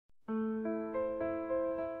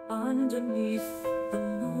underneath the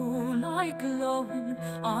moonlight glowing.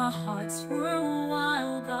 Our hearts were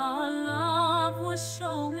wild, our love was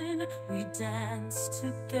showing. We danced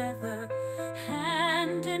together,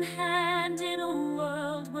 hand in hand, in a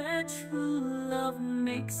world where true love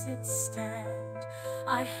makes it stand.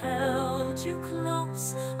 I held you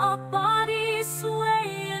close, our bodies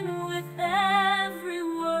swaying. With every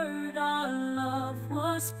word our love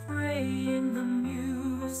was praying. The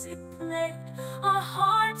music played, our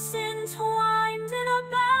hearts entwined in a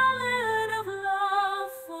ballad of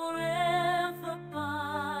love forever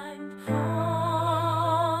bind.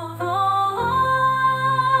 Oh,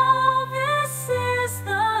 this is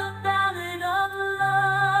the ballad of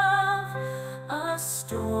love, a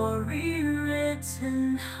story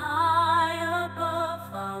written high above.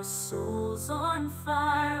 Our souls on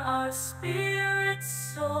fire, our spirits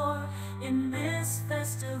soar. In this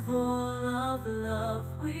festival of love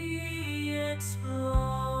we explore.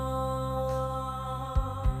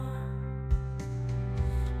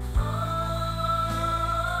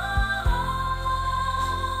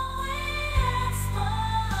 We explore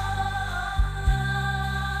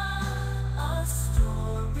a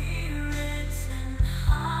story written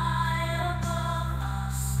high above.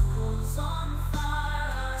 Our souls on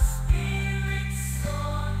fire, our spirits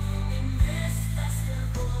soar. In this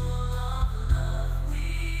festival of love we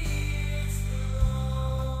explore.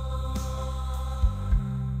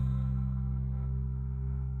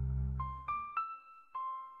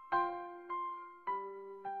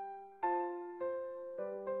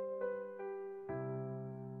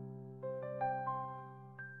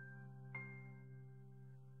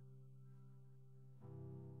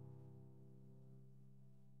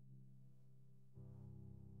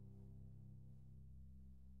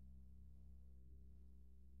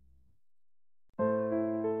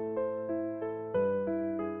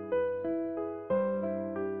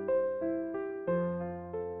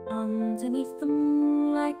 Underneath the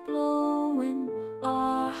moonlight glowing,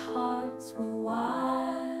 our hearts were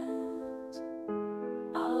wild,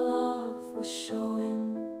 our love was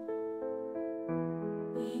showing.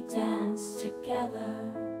 We danced together,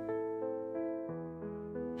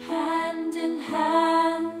 hand in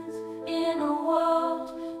hand, in a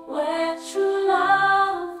world where true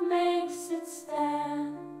love makes it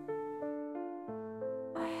stand.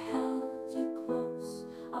 I held you close,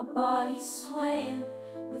 our bodies swaying.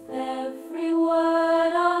 With every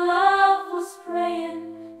word our love was praying.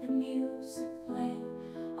 The music played,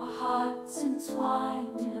 our hearts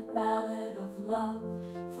entwined in a ballad of love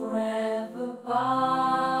forever bind.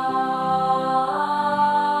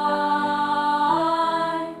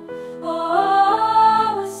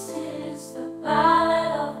 Oh, this is the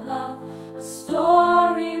ballad of love, a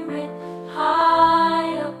story written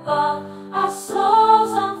high above. Our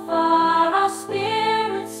souls on fire, our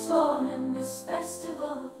spirits soar. In this festival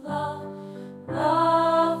of love,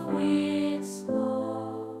 love we explore.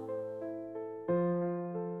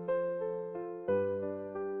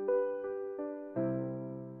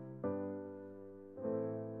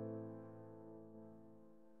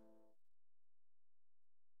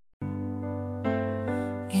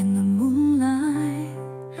 In the moonlight,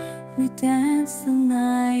 we danced the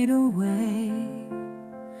night away,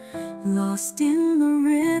 lost in the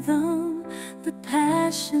rhythm, the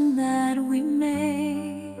passion that we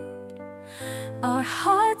made. Our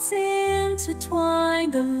hearts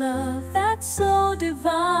intertwined, a love that's so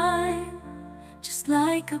divine, just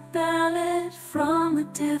like a ballad from a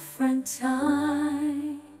different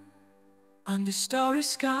time. Under starry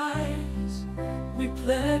skies, we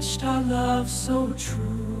pledged our love so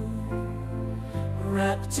true,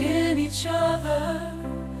 wrapped in each other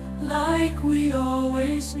like we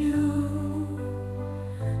always knew.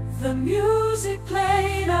 The music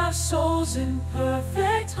played, our souls in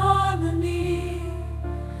perfect harmony,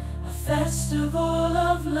 a festival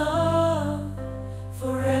of love,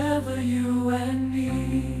 forever you and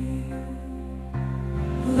me.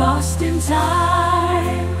 Lost in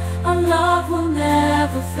time, our love will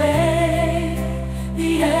never fade.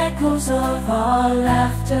 The echoes of our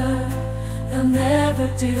laughter, they'll never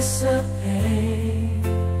dissipate.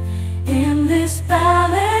 In this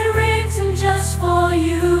ballad written just for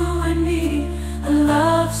you and me, a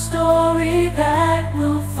love story that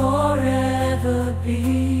will forever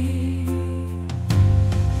be.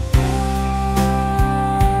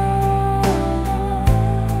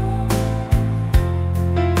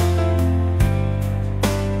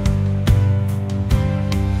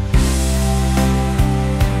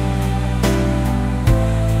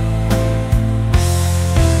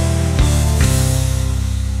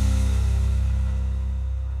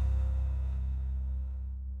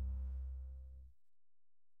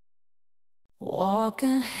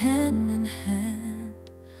 walking hand in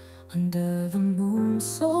hand under the moon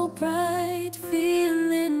so bright,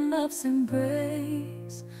 feeling love's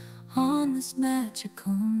embrace on this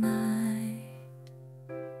magical night.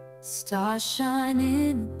 Stars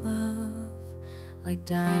shining above like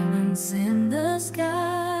diamonds in the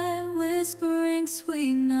sky, whispering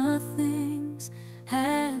sweet nothings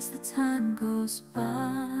as the time goes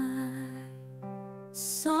by.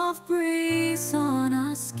 Soft breeze on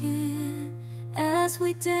our skin as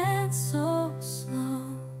we dance so slow,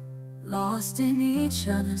 lost in each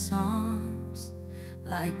other's arms,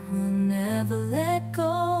 like we'll never let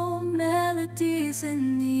go. Melodies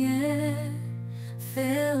in the air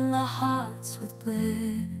fill our hearts with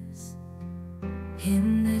bliss.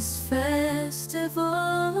 In this festival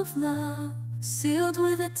of love, sealed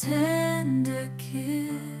with a tender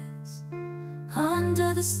kiss,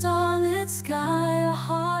 under the starlit sky our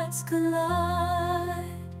hearts collide.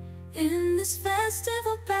 In this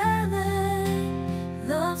festival ballad,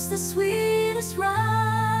 love's the sweetest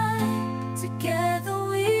ride. Together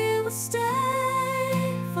we will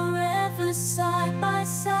stay forever side by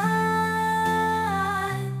side.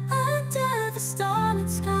 Under the starlit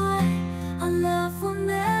sky, our love will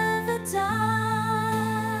never die.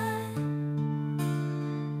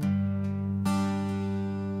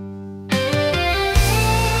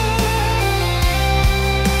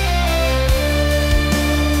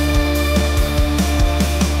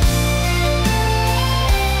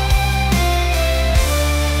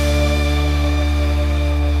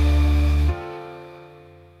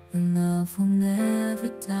 Love will never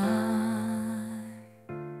die.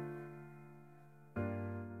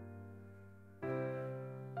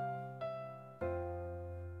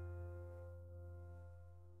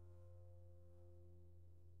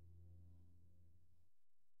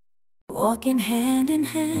 Walking hand in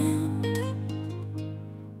hand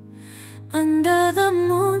under the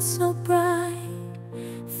moon so bright,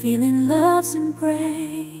 feeling love's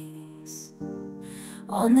embrace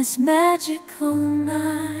on this magical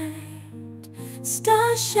night.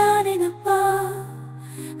 Stars shining above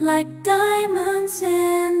like diamonds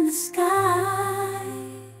in the sky,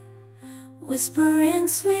 whispering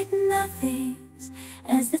sweet nothings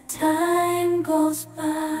as the time goes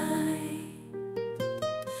by.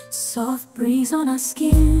 Soft breeze on our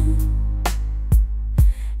skin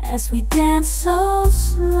as we dance so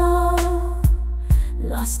slow,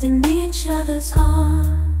 lost in each other's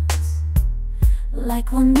arms,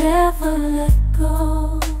 like we'll never let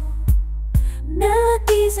go.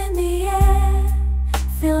 Melodies in the air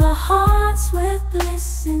fill our hearts with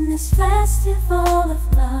bliss. In this festival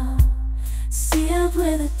of love, sealed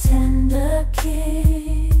with a tender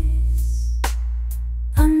kiss,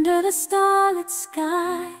 under the starlit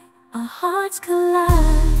sky our hearts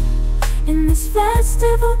collide. In this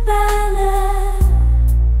festival ballad,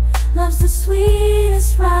 love's the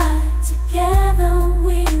sweetest ride. Together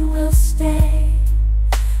we will stay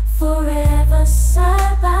forever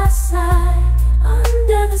side by side.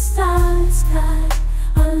 Under the starlit sky,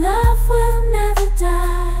 our love will never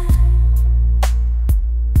die.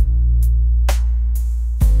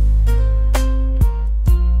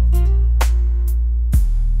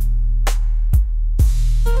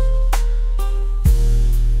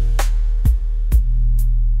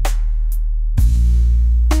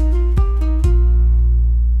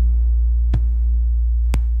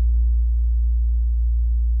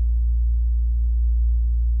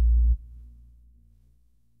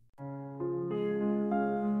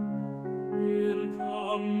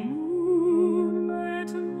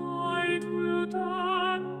 Moonlit night will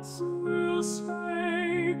dance, will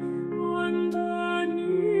sway underneath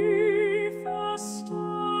the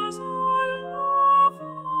stars. Our love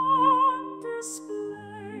on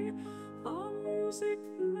display. The music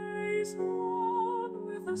plays on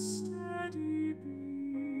with a steady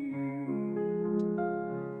beat.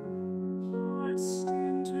 Hearts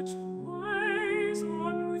intertwine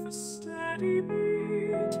on with a steady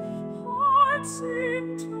beat. Hearts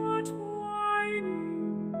intertwining,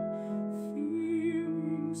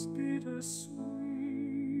 feelings bittersweet.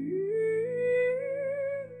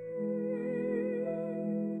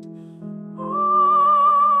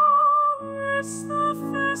 Oh, it's the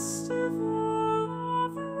festival